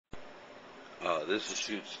This is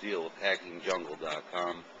Shoot Steel with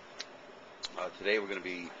HackingJungle.com. Today we're going to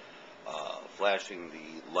be flashing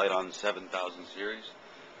the LiteOn 7000 series.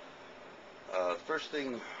 First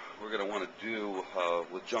thing we're going to want to do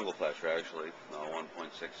with Jungleflasher, actually,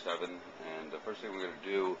 1.67, and the first thing we're going to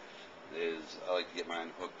do is I like to get mine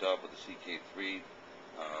hooked up with the CK3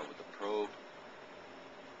 with the probe.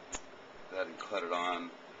 Go ahead and cut it on,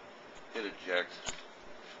 hit eject,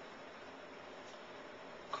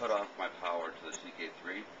 cut off my power to the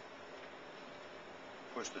CK3,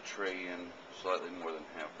 push the tray in slightly more than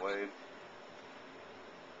halfway,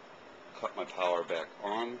 cut my power back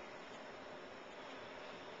on,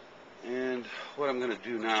 and what I'm going to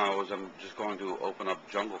do now is I'm just going to open up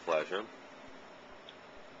Jungleflasher.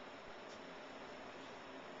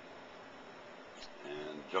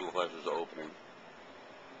 And Jungleflasher is opening.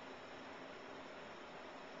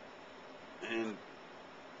 And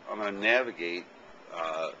I'm going to navigate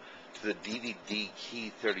to the DVD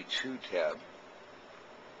key 32 tab.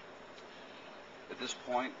 At this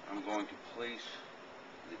point, I'm going to place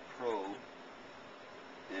the probe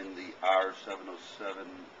in the R707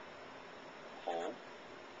 hole.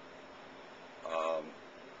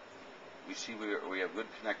 We see we have good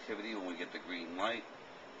connectivity when we get the green light.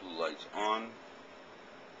 Blue light's on.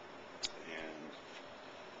 And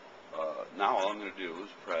now all I'm going to do is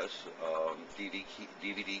press DVD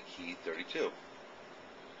key 32.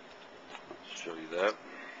 Let's show you that.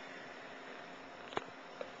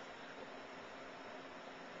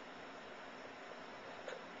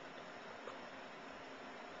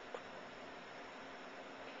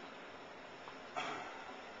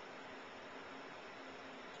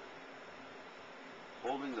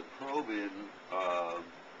 Holding the probe in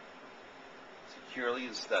securely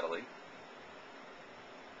and steadily.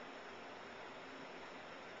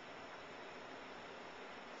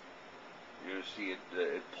 You're going to see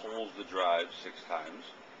it pulls the drive 6 times.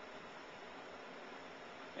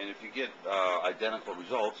 And if you get identical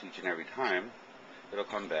results each and every time, it'll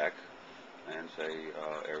come back and say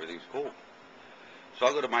everything's cool. So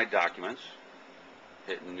I'll go to my documents,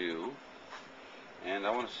 hit new, and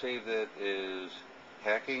I want to save that as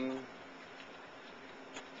Hacking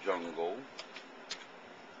Jungle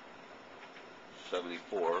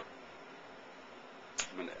 74.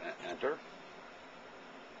 I'm going to enter.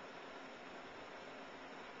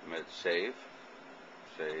 I'm going to save,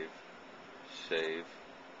 save, save,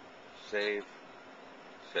 save,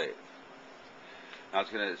 save. Now it's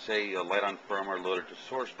going to say LiteOn firmware loaded to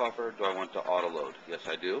source buffer. Do I want to auto load? Yes,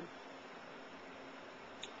 I do.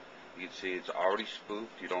 You can see it's already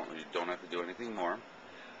spoofed. You don't have to do anything more,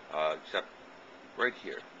 except right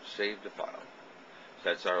here, save the file. So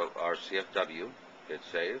that's our CFW. Hit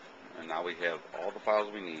save, and now we have all the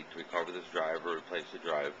files we need to recover this drive or replace the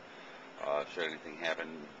drive. Should anything happen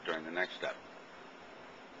during the next step.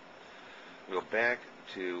 We go back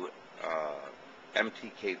to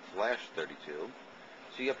MTK Flash 32.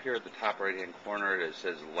 See up here at the top right hand corner it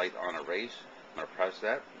says LiteOn Erase. I'm going to press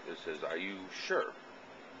that. It says, are you sure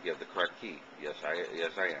you have the correct key? Yes, I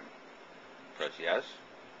am. Press yes.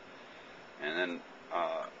 And then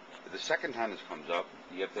the second time this comes up,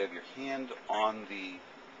 you have to have your hand on the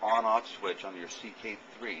on-off switch on your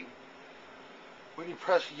CK3. When you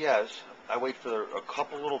press yes, I wait for a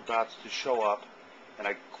couple little dots to show up, and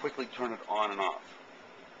I quickly turn it on and off.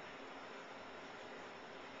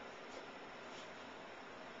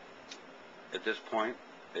 At this point,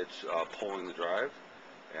 it's pulling the drive,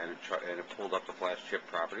 and it pulled up the flash chip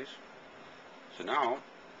properties. So now,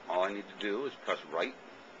 all I need to do is press right.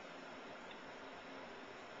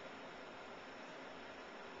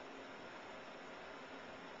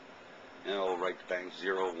 And it'll write the banks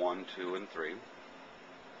 0, 1, 2, and 3.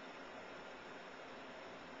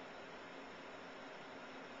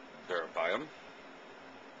 Verify them.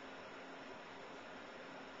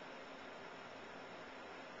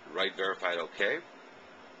 Write verified OK.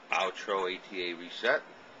 Outro ATA reset.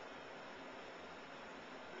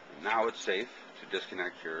 Now it's safe to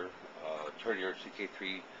disconnect turn your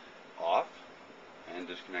CK3 off and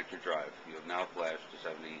disconnect your drive. You have now flashed to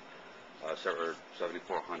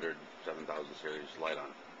 7400 7000 series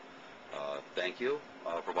LiteOn. Thank you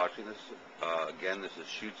for watching this. Again, this is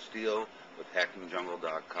Shoot Steel with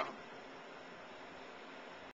HackingJungle.com.